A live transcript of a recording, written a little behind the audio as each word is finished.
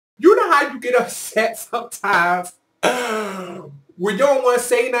how you get upset sometimes when you don't want to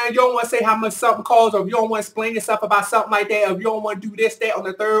say nothing, you don't want to say how much something costs, or if you don't want to explain yourself about something like that, or if you don't want to do this, that, on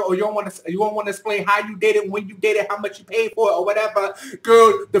the third, or you don't want to explain how you did it, when you did it, how much you paid for it, or whatever.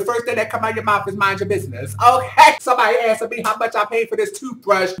 Girl, the first thing that come out of your mouth is mind your business. Okay? Somebody asking me how much I paid for this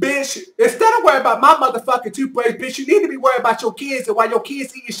toothbrush. Bitch, instead of worrying about my motherfucking toothbrush, bitch, you need to be worried about your kids and why your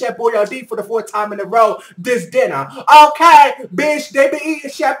kids eating Chef Boyardee for the 4th time in a row this dinner. Okay? Bitch, they been eating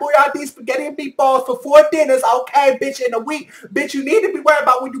Chef Boyardee spaghetti and meatballs for 4 dinners, okay, bitch, in a week. Bitch, you need to be worried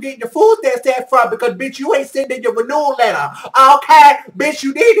about when you get your food stamps that from, because bitch, you ain't sending your renewal letter. Okay? Bitch,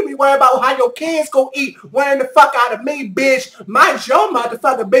 you need to be worried about how your kids go eat. Worrying the fuck out of me, bitch. Mind your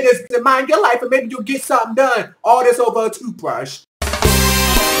motherfucking business and mind your life, and maybe you'll get something done. All this over a toothbrush.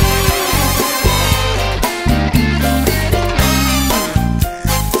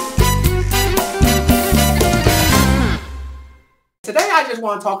 Today I just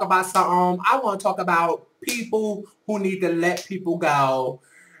want to talk about something. I want to talk about people who need to let people go.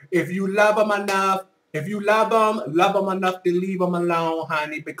 If you love them enough, love them enough to leave them alone,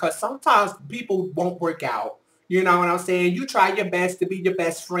 honey, because sometimes people won't work out. You know what I'm saying? You try your best to be your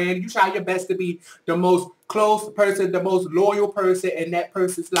best friend. You try your best to be the most close person, the most loyal person in that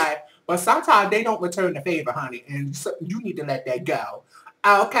person's life. But sometimes they don't return the favor, honey, and so you need to let that go.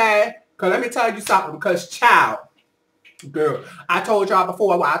 Okay? Because let me tell you something, because child, girl, I told y'all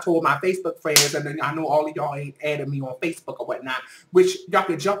before what I told my Facebook friends, and then I know all of y'all ain't added me on Facebook or whatnot, which y'all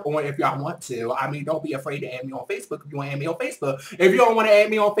can jump on if y'all want to. I mean, don't be afraid to add me on Facebook if you want to add me on Facebook. If you don't want to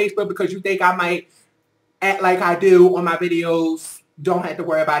add me on Facebook because you think I might act like I do on my videos, don't have to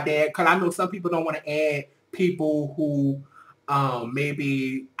worry about that, because I know some people don't want to add people who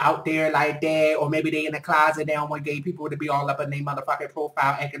maybe out there like that, or maybe they in the closet, they don't want gay people to be all up in their motherfucking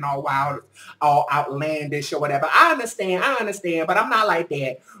profile acting all wild, all outlandish or whatever. I understand, but I'm not like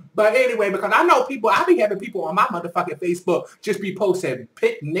that. But anyway, because I know people, I be having people on my motherfucking Facebook just be posting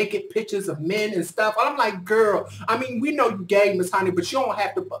naked pictures of men and stuff. I'm like, girl, I mean, we know you gay, Miss Honey, but you don't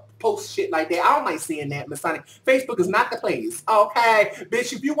have to post shit like that. I don't like seeing that, Miss Honey. Facebook is not the place, okay?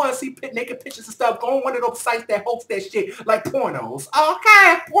 Bitch, if you want to see naked pictures and stuff, go on one of those sites that host that shit, like pornos,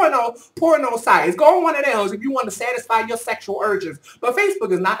 okay? Porno sites. Go on one of those if you want to satisfy your sexual urges. But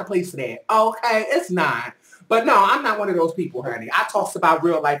Facebook is not the place for that, okay? It's not. But no, I'm not one of those people, honey. I talk about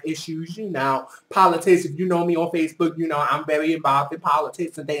real life issues, you know, politics. If you know me on Facebook, you know I'm very involved in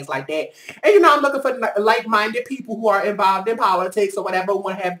politics and things like that. And, you know, I'm looking for like-minded people who are involved in politics or whatever,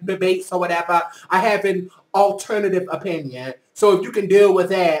 want to have debates or whatever. I have an alternative opinion. So if you can deal with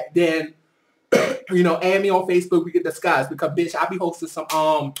that, then, you know, add me on Facebook. We can discuss, because, bitch, I be hosting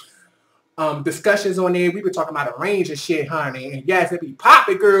some discussions on there. We been talking about a range of shit, honey. And yes, it be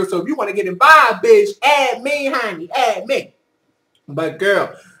popping, girl. So if you want to get involved, bitch, add me, honey. Add me. But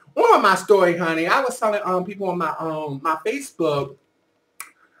girl, on my story, honey, I was telling people on my Facebook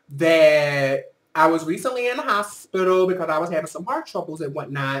that I was recently in the hospital because I was having some heart troubles and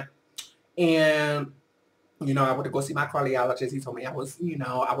whatnot. And you know, I went to go see my cardiologist. He told me I was, you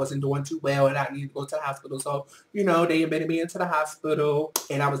know, I wasn't doing too well and I needed to go to the hospital. So, you know, they admitted me into the hospital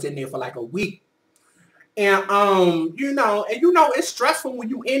and I was in there for like a week. And, you know, it's stressful when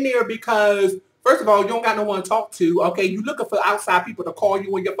you in there because, first of all, you don't got no one to talk to, okay? You looking for outside people to call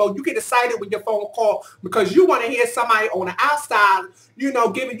you on your phone. You get excited when your phone call because you want to hear somebody on the outside, you know,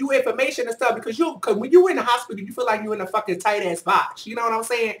 giving you information and stuff because when you in the hospital, you feel like you in a fucking tight-ass box. You know what I'm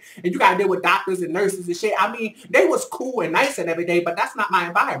saying? And you got to deal with doctors and nurses and shit. I mean, they was cool and nice and every day, but that's not my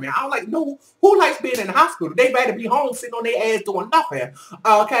environment. I don't like, no, who likes being in the hospital? They better be home sitting on their ass doing nothing.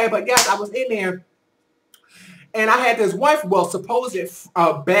 Okay, but yes, I was in there. And I had this wife, well, supposed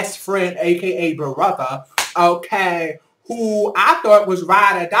best friend, a.k.a. brother, okay, who I thought was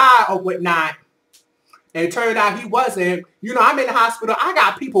ride or die or whatnot. And it turned out he wasn't. You know, I'm in the hospital. I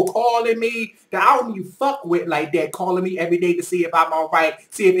got people calling me that I don't even fuck with like that, calling me every day to see if I'm all right,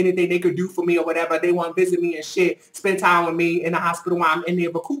 see if anything they could do for me or whatever. They want to visit me and shit, spend time with me in the hospital while I'm in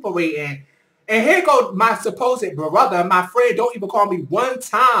there recuperating. And here goes my supposed brother, my friend, don't even call me one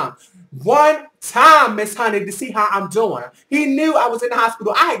time, Miss Honey, to see how I'm doing. He knew I was in the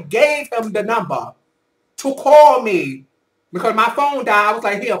hospital. I gave him the number to call me because my phone died. I was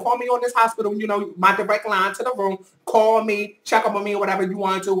like, here, call me on this hospital, you know, my direct line to the room. Call me, check up on me or whatever you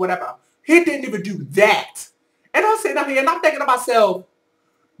want to, whatever. He didn't even do that. And I'm sitting up here and I'm thinking to myself,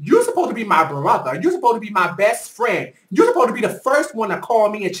 you're supposed to be my brother. You're supposed to be my best friend. You're supposed to be the first one to call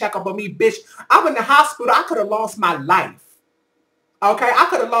me and check up on me, bitch. I'm in the hospital. I could have lost my life. Okay, I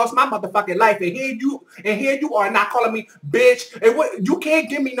could have lost my motherfucking life. And here you are not calling me, bitch. And you can't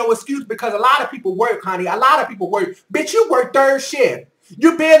give me no excuse because a lot of people work, honey. A lot of people work. Bitch, you work third shift.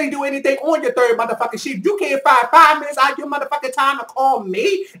 You barely do anything on your third motherfucking shift. You can't find 5 minutes out of your motherfucking time to call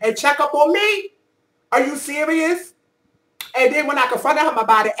me and check up on me? Are you serious? And then when I confronted him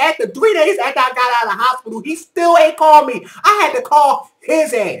about it, after 3 days after I got out of the hospital, he still ain't called me. I had to call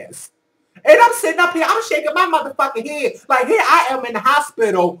his ass. And I'm sitting up here, I'm shaking my motherfucking head. Like, here I am in the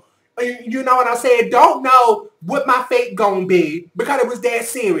hospital. You know what I'm saying? Don't know what my fate gonna be because it was that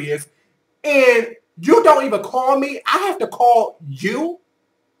serious. And you don't even call me. I have to call you?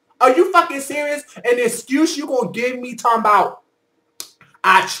 Are you fucking serious? And the excuse you gonna give me talking about,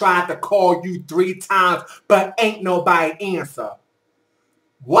 I tried to call you 3 times, but ain't nobody answer.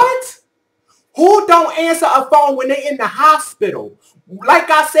 What? Who don't answer a phone when they in the hospital? Like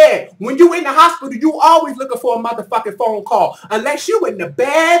I said, when you in the hospital, you always looking for a motherfucking phone call. Unless you in the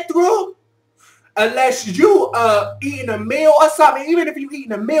bathroom, unless you eating a meal or something. Even if you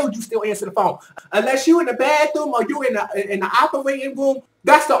eating a meal, you still answer the phone. Unless you in the bathroom or you in the operating room,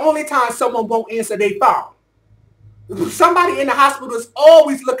 that's the only time someone won't answer their phone. Somebody in the hospital is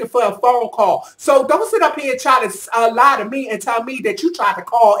always looking for a phone call. So don't sit up here and try to lie to me and tell me that you tried to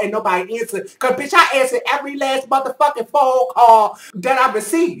call and nobody answered. Because, bitch, I answered every last motherfucking phone call that I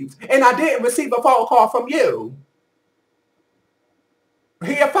received. And I didn't receive a phone call from you.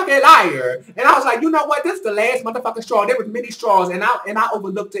 He a fucking liar. And I was like, you know what? This is the last motherfucking straw. There was many straws, and I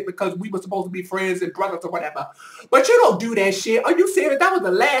overlooked it because we were supposed to be friends and brothers or whatever. But you don't do that shit. Are you serious? That was the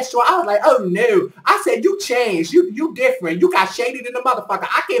last straw. I was like, oh no. I said, you changed. You different. You got shaded in the motherfucker.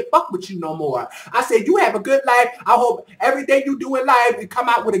 I can't fuck with you no more. I said, you have a good life. I hope everything you do in life will come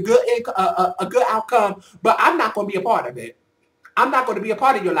out with a good outcome. But I'm not gonna be a part of it. I'm not going to be a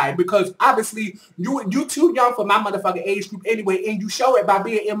part of your life because obviously you too young for my motherfucking age group anyway, and you show it by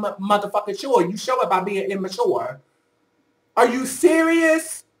being motherfucking sure. You show it by being immature. Are you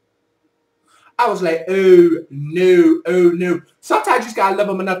serious? I was like, oh no, oh no. Sometimes you just gotta love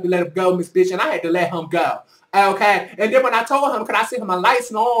him enough to let him go, Miss Bitch, and I had to let him go. Okay, and then when I told him, could I send him a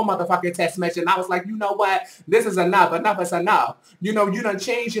license on motherfucking text message, and I was like, you know what, this is enough. Enough is enough. You know, you done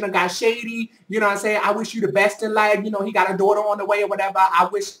changed, you done got shady. You know what I'm saying? I wish you the best in life. You know, he got a daughter on the way or whatever. I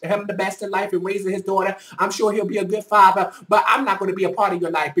wish him the best in life in raising his daughter. I'm sure he'll be a good father, but I'm not going to be a part of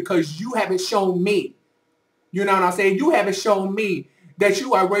your life because you haven't shown me. You know what I'm saying? You haven't shown me that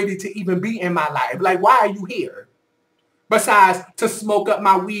you are ready to even be in my life. Like, why are you here? Besides to smoke up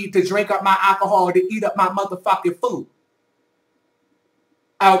my weed, to drink up my alcohol, to eat up my motherfucking food.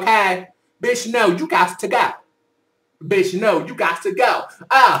 Okay? Bitch, no, you got to go. Bitch, no, you got to go.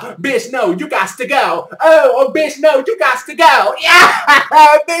 Bitch, no, you got to go. Oh, bitch, no, you got to go. Yeah,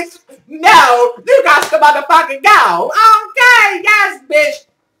 bitch, no, you got to motherfucking go. Okay, yes, bitch.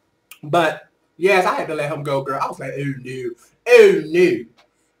 But, yes, I had to let him go, girl. I was like, oh, no. Oh, no.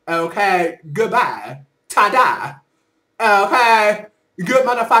 Okay, goodbye. Ta-da. Okay, good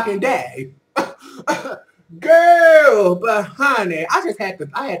motherfucking day. Girl, but honey, I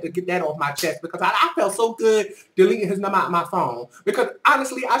had to get that off my chest because I felt so good deleting his number out of my phone. Because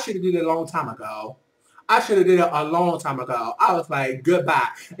honestly, I should have did it a long time ago. I should have did it a long time ago. I was like, goodbye.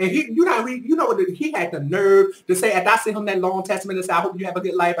 And he had the nerve to say, after I sent him that long testament and say, I hope you have a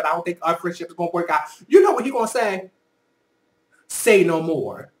good life, but I don't think our friendship is gonna work out. You know what he gonna say? Say no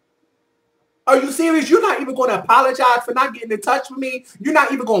more. Are you serious? You're not even going to apologize for not getting in touch with me? You're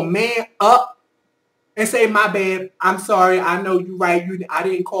not even going to man up and say, my bad, I'm sorry, I know you're right, I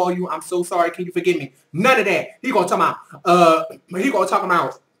didn't call you, I'm so sorry, can you forgive me? None of that. He going to talk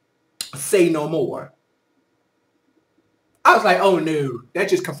about, say no more. I was like, oh no, that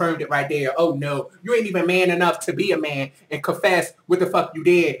just confirmed it right there. Oh no, you ain't even man enough to be a man and confess what the fuck you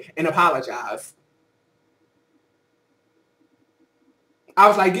did and apologize. I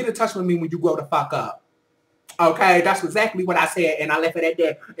was like, get in touch with me when you grow the fuck up. Okay, that's exactly what I said, and I left it at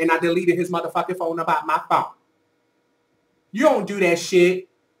that, and I deleted his motherfucking phone number out my phone. You don't do that shit.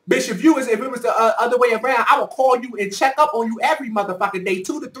 Bitch, if it was the other way around, I would call you and check up on you every motherfucking day,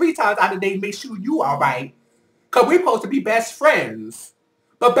 2 to 3 times out of the day, make sure you all right. Because we're supposed to be best friends.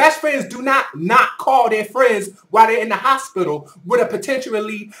 But best friends do not call their friends while they're in the hospital with a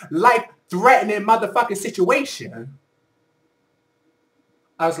potentially life-threatening motherfucking situation.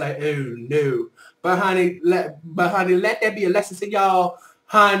 I was like, oh no. But honey, let that be a lesson to y'all.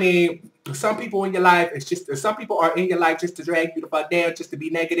 Honey, some people in your life, some people are in your life just to drag you the fuck down, just to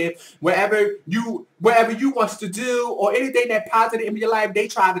be negative. Whatever you want to do or anything that positive in your life, they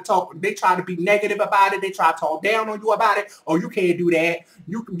try to be negative about it. They try to talk down on you about it. Oh, you can't do that.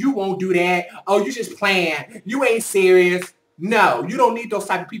 You won't do that. Oh, you just playing. You ain't serious. No, you don't need those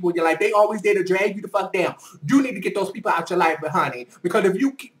type of people in your life. They always there to drag you the fuck down. You need to get those people out your life, honey. Because if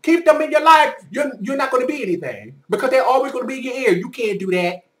you keep them in your life, you're not going to be anything. Because they're always going to be in your ear. You can't do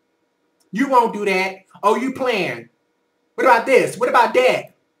that. You won't do that. Oh, you playing. What about this? What about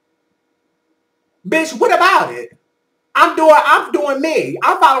that? Bitch, what about it? I'm doing me.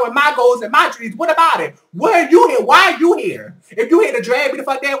 I'm following my goals and my dreams. What about it? Where are you here? Why are you here? If you here to drag me the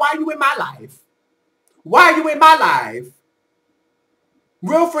fuck down, why are you in my life? Why are you in my life?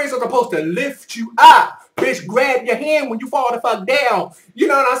 Real friends are supposed to lift you up. Bitch, grab your hand when you fall the fuck down. You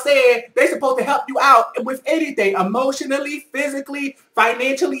know what I'm saying? They supposed to help you out with anything. Emotionally, physically,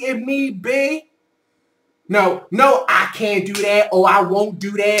 financially, if need be. No, I can't do that. Oh, I won't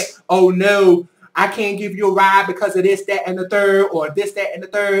do that. Oh, no, I can't give you a ride because of this, that, and the third. Or this, that, and the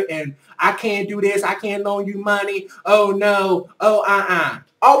third. And I can't do this. I can't loan you money. Oh, no. Oh,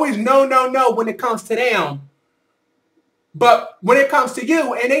 Always no when it comes to them. But when it comes to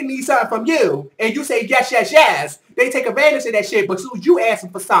you and they need something from you and you say yes, they take advantage of that shit. But as soon as you ask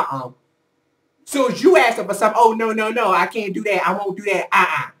them for something, oh, no, I can't do that. I won't do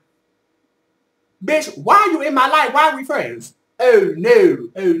that. Bitch, why are you in my life? Why are we friends? Oh, no,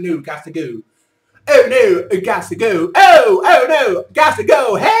 got to go. Oh, no, it got to go. Oh, no, got to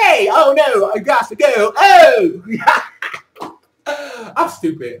go. Hey, oh, no, I got to go. Oh, I'm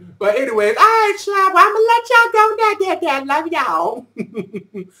stupid. But anyways, all right, y'all. Well, I'm going to let y'all go. Love y'all.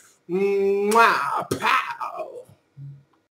 Mwah, pow.